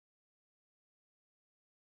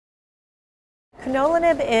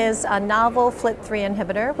Crenolanib is a novel FLT3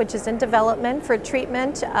 inhibitor which is in development for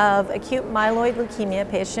treatment of acute myeloid leukemia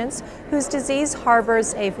patients whose disease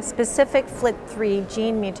harbors a specific FLT3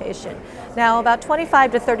 gene mutation. Now, about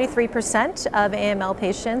 25 to 33% of AML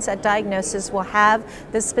patients at diagnosis will have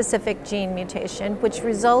this specific gene mutation, which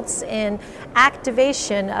results in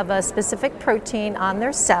activation of a specific protein on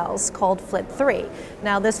their cells called FLT3.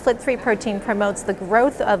 Now, this FLT3 protein promotes the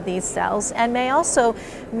growth of these cells and may also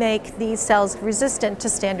make these cells resistant to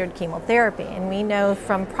standard chemotherapy. And we know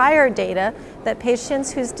from prior data that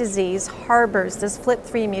patients whose disease harbors this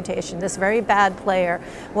FLT3 mutation, this very bad player,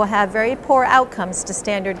 will have very poor outcomes to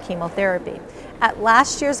standard chemotherapy. At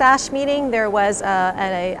last year's ASH meeting, there was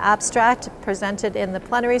an abstract presented in the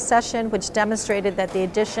plenary session which demonstrated that the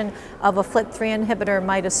addition of a FLT3 inhibitor,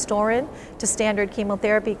 midostaurin, to standard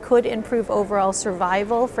chemotherapy could improve overall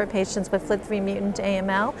survival for patients with FLT3 mutant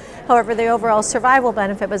AML. However, the overall survival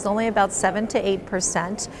benefit was only about 7 to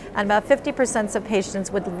 8%, and about 50% of patients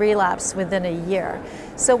would relapse within a year.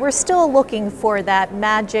 So we're still looking for that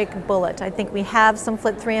magic bullet. I think we have some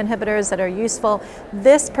FLT3 inhibitors that are useful.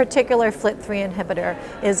 This particular FLT3 inhibitor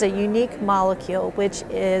is a unique molecule which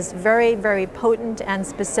is very, very potent and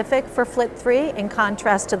specific for FLT3 in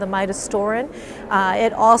contrast to the midostaurin.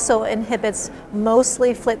 It also inhibits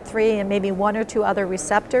mostly FLT3 and maybe one or two other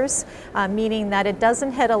receptors, meaning that it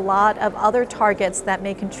doesn't hit a lot of other targets that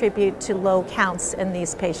may contribute to low counts in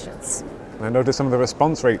these patients. I noticed some of the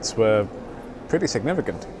response rates were pretty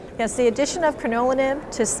significant. Yes, the addition of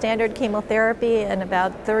crenolanib to standard chemotherapy in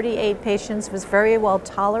about 38 patients was very well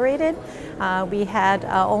tolerated. We had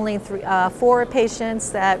only 4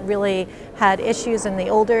 patients that really had issues in the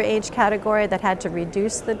older age category that had to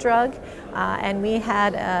reduce the drug. And we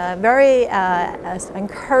had very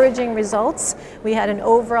encouraging results. We had an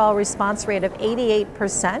overall response rate of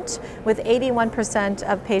 88%, with 81%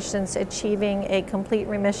 of patients achieving a complete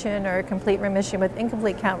remission or a complete remission with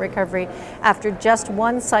incomplete count recovery after just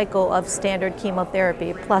one cycle of standard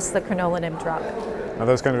chemotherapy plus the crenolanib drug. Are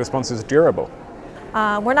those kind of responses durable?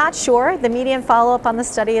 We're not sure. The median follow-up on the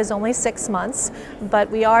study is only 6 months, but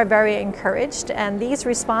we are very encouraged, and these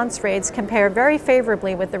response rates compare very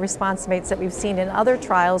favorably with the response rates that we've seen in other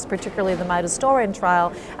trials, particularly the midostaurin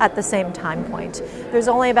trial, at the same time point. There's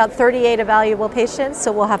only about 38 evaluable patients,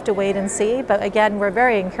 so we'll have to wait and see, but again, we're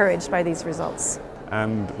very encouraged by these results.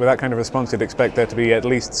 And with that kind of response, you'd expect there to be at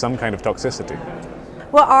least some kind of toxicity?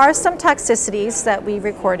 Well, there are some toxicities that we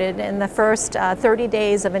recorded. In the first 30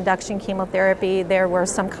 days of induction chemotherapy, there were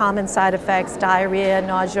some common side effects, diarrhea,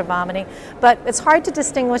 nausea, vomiting, but it's hard to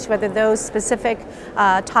distinguish whether those specific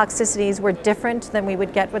toxicities were different than we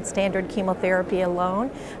would get with standard chemotherapy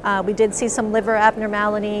alone. We did see some liver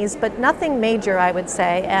abnormalities, but nothing major, I would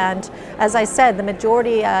say, and as I said, the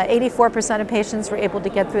majority, 84% of patients were able to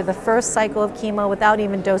get through the first cycle of chemo without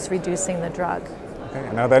even dose reducing the drug. Okay.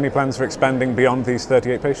 And are there any plans for expanding beyond these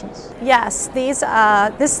 38 patients? Yes, this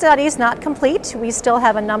study is not complete. We still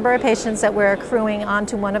have a number of patients that we're accruing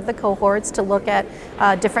onto one of the cohorts to look at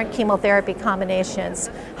different chemotherapy combinations.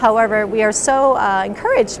 However, we are so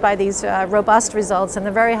encouraged by these robust results and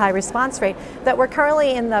the very high response rate that we're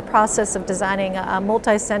currently in the process of designing a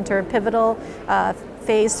multi-center pivotal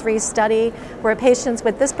phase 3 study where patients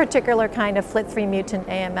with this particular kind of FLT3 mutant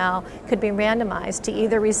AML could be randomized to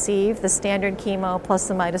either receive the standard chemo plus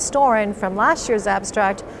the midostaurin from last year's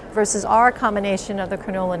abstract versus our combination of the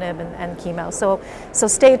crenolanib and chemo. So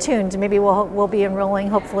stay tuned. Maybe we'll be enrolling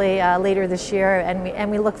hopefully later this year, and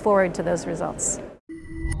we look forward to those results.